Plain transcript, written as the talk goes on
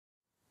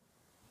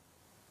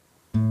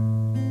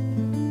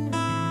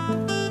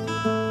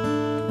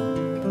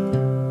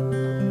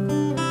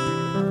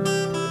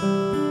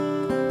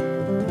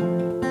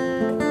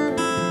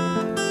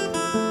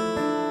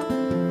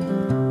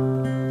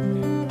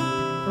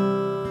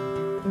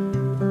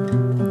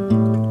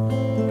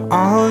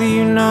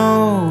you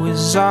know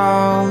is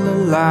all a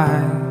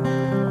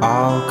lie,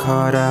 all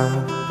caught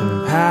up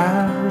in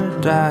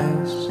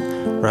paradise,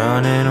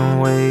 running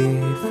away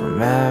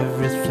from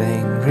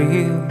everything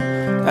real,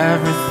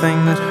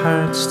 everything that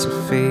hurts to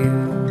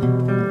feel.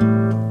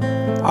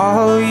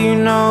 All you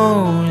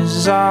know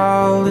is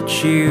all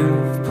that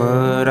you've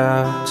put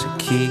up to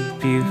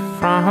keep you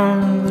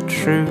from the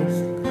truth,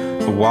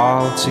 a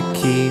wall to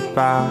keep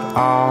out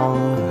all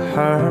the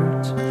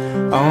hurt,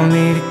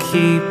 only to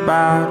keep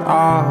out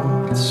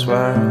all that's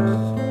worth.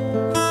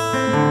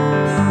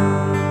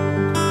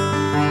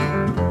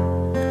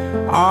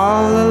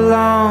 All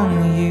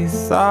along you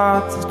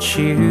thought that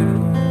you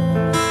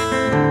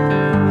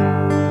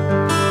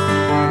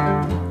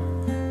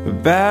were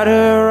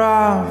better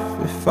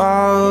off if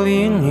all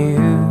you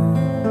knew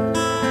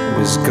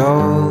was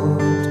gold.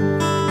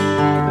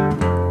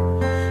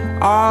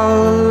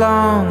 All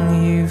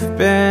along you've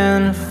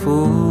been a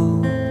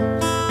fool,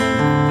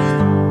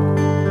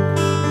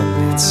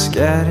 and it's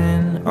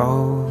getting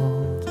old.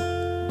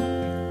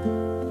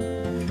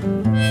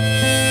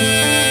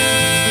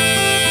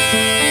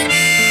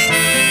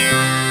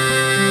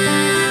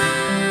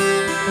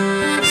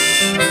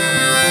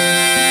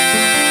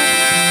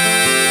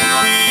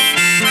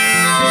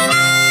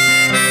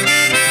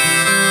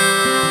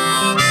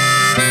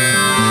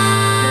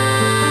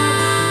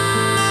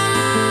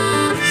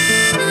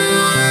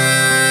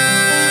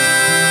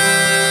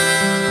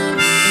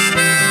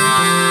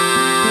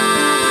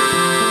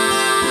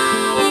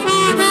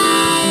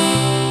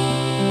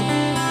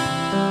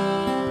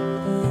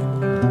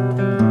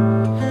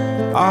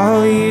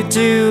 All you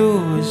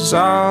do is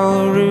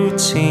all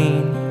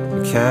routine,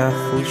 a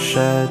careful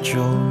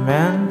schedule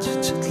meant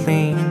to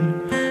clean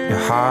your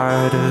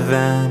heart of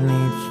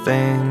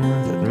anything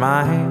that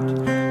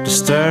might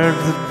disturb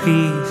the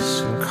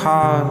peace and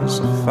cause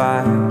a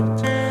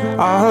fight.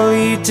 All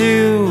you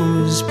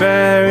do is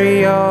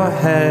bury your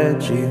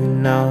head, you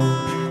know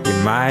you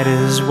might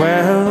as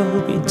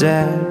well be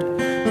dead.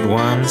 But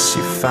once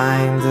you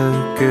find the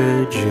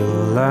good,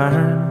 you'll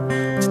learn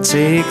to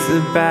take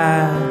the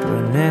bad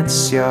when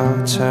it's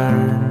your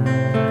turn.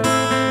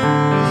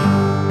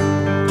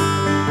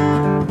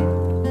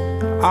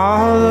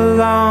 All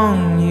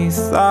along you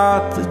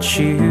thought that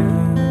you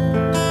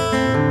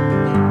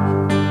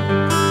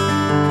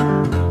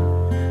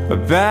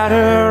were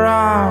better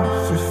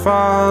off if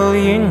all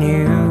you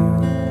knew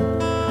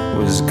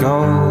was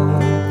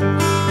gold.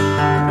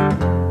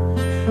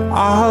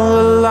 All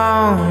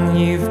along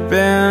you've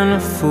been a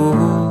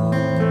fool,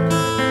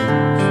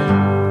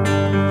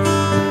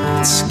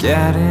 it's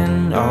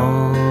getting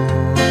old.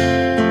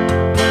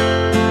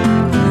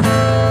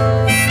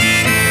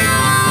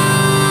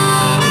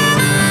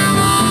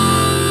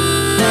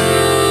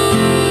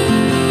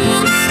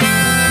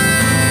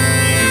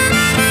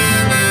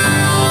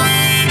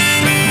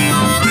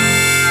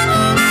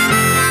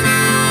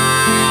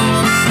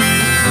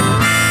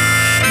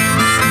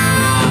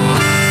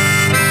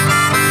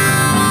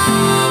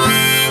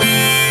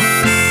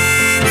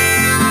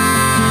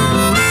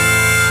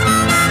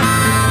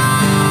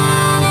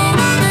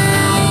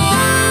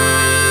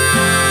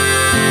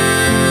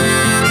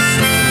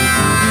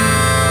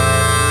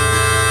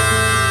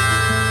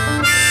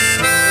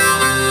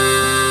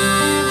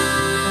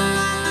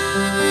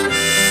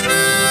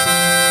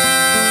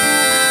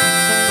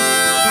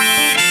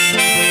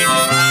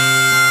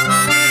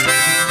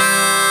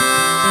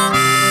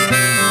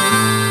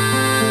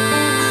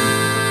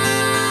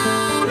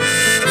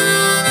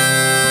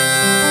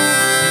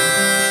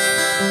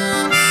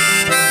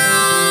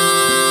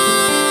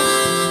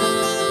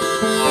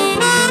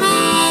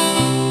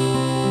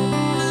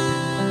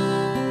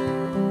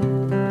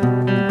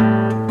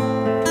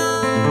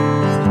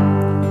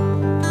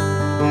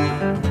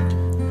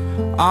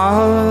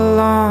 All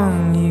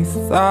along you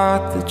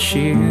thought that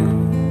you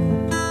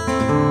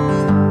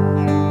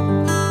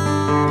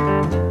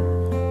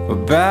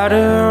were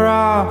better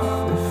off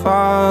if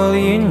all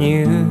you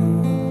knew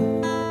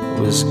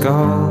was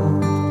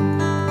gold.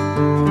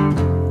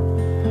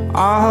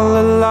 All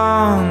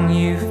along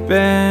you've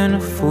been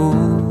a fool,